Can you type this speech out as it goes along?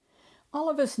All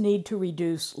of us need to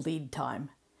reduce lead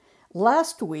time.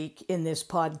 Last week in this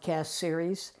podcast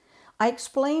series, I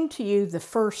explained to you the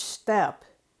first step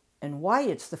and why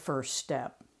it's the first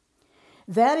step.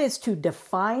 That is to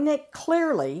define it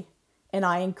clearly, and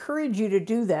I encourage you to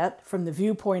do that from the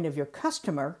viewpoint of your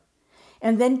customer,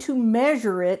 and then to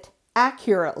measure it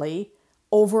accurately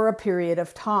over a period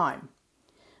of time.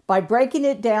 By breaking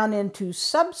it down into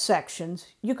subsections,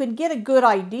 you can get a good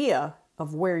idea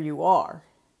of where you are.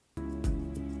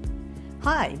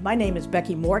 Hi, my name is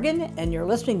Becky Morgan, and you're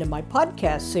listening to my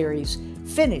podcast series,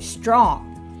 Finish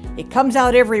Strong. It comes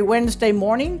out every Wednesday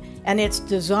morning, and it's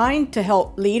designed to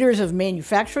help leaders of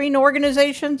manufacturing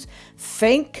organizations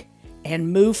think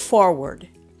and move forward.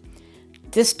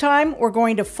 This time, we're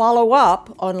going to follow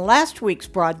up on last week's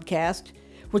broadcast,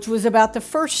 which was about the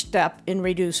first step in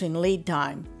reducing lead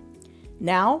time.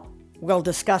 Now, we'll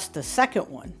discuss the second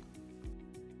one.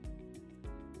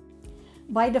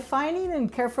 By defining and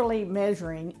carefully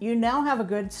measuring, you now have a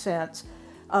good sense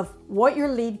of what your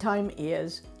lead time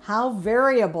is, how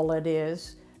variable it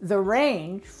is, the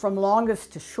range from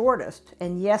longest to shortest,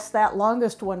 and yes, that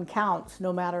longest one counts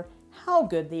no matter how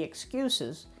good the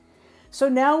excuses. So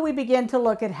now we begin to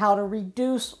look at how to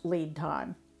reduce lead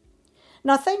time.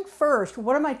 Now think first,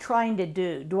 what am I trying to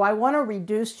do? Do I want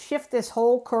to shift this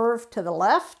whole curve to the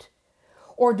left?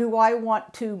 Or do I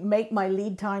want to make my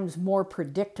lead times more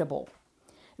predictable?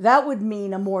 That would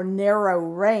mean a more narrow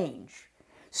range,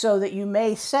 so that you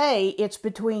may say it's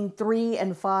between 3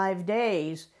 and 5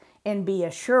 days, and be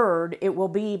assured it will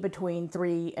be between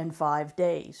 3 and 5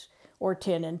 days, or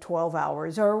 10 and 12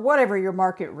 hours, or whatever your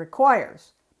market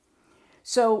requires.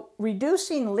 So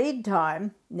reducing lead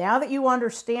time, now that you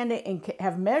understand it and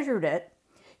have measured it,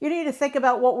 you need to think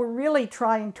about what we're really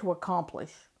trying to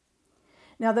accomplish.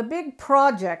 Now, the big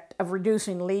project of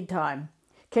reducing lead time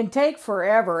can take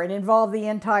forever and involve the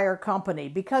entire company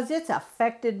because it's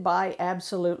affected by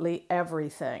absolutely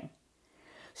everything.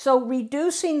 So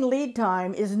reducing lead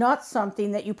time is not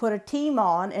something that you put a team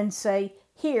on and say,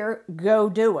 here, go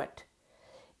do it.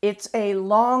 It's a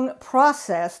long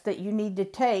process that you need to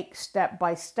take step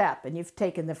by step, and you've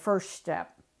taken the first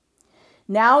step.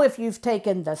 Now, if you've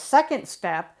taken the second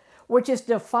step, which is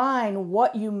define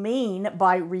what you mean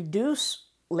by reduce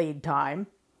lead time,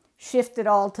 shift it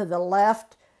all to the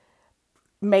left,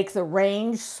 make the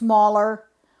range smaller,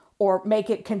 or make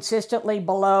it consistently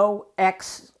below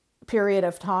X period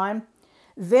of time,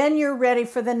 then you're ready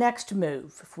for the next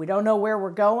move. If we don't know where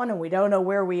we're going and we don't know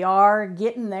where we are,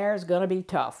 getting there is going to be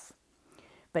tough.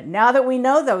 But now that we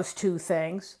know those two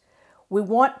things, we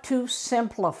want to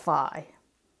simplify.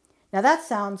 Now that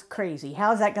sounds crazy.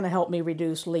 How's that going to help me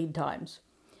reduce lead times?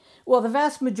 Well, the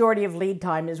vast majority of lead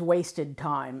time is wasted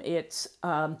time.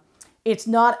 It's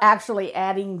not actually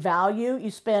adding value.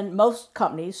 Most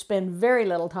companies spend very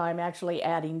little time actually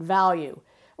adding value,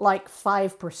 like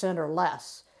 5% or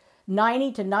less.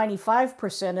 90 to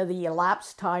 95% of the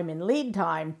elapsed time in lead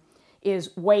time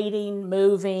is waiting,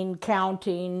 moving,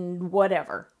 counting,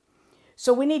 whatever.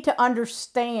 So we need to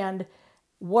understand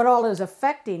what all is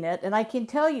affecting it, and I can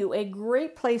tell you a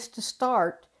great place to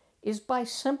start is by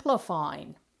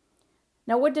simplifying.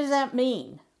 Now, what does that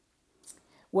mean?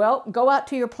 Well, go out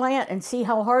to your plant and see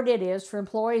how hard it is for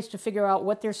employees to figure out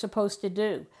what they're supposed to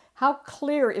do. How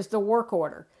clear is the work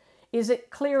order? Is it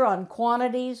clear on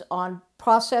quantities, on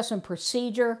process and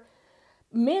procedure?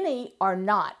 Many are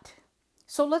not.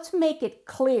 So let's make it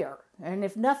clear. And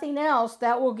if nothing else,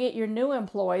 that will get your new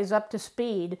employees up to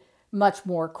speed much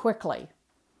more quickly.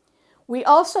 We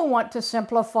also want to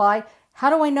simplify, how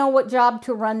do I know what job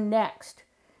to run next?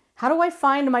 How do I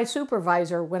find my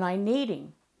supervisor when I need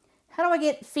him? How do I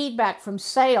get feedback from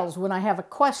sales when I have a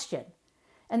question?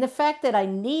 And the fact that I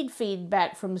need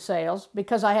feedback from sales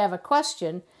because I have a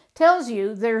question tells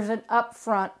you there's an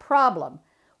upfront problem.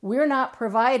 We're not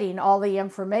providing all the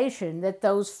information that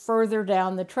those further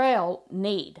down the trail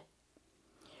need.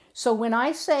 So when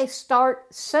I say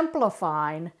start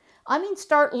simplifying, I mean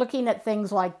start looking at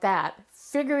things like that,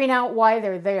 figuring out why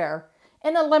they're there,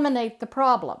 and eliminate the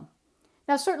problem.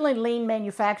 Now, certainly lean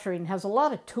manufacturing has a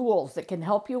lot of tools that can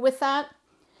help you with that,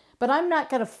 but I'm not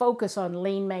going to focus on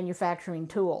lean manufacturing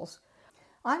tools.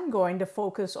 I'm going to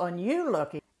focus on you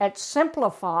looking at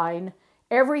simplifying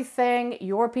everything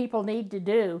your people need to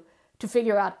do to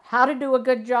figure out how to do a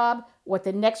good job, what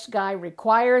the next guy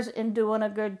requires in doing a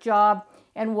good job,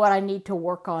 and what I need to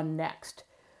work on next.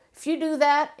 If you do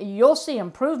that, you'll see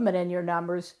improvement in your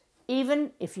numbers,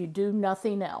 even if you do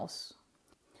nothing else.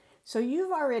 So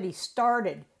you've already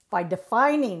started by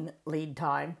defining lead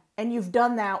time, and you've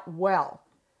done that well.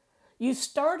 You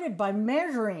started by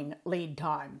measuring lead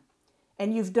time,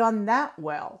 and you've done that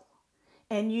well.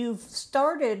 And you've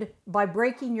started by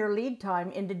breaking your lead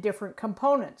time into different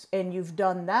components, and you've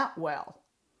done that well.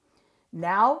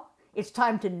 Now it's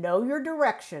time to know your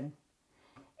direction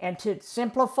and to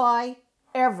simplify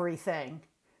everything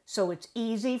so it's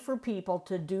easy for people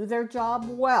to do their job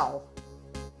well.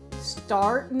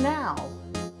 Start now,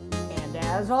 and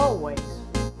as always,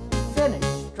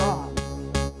 finish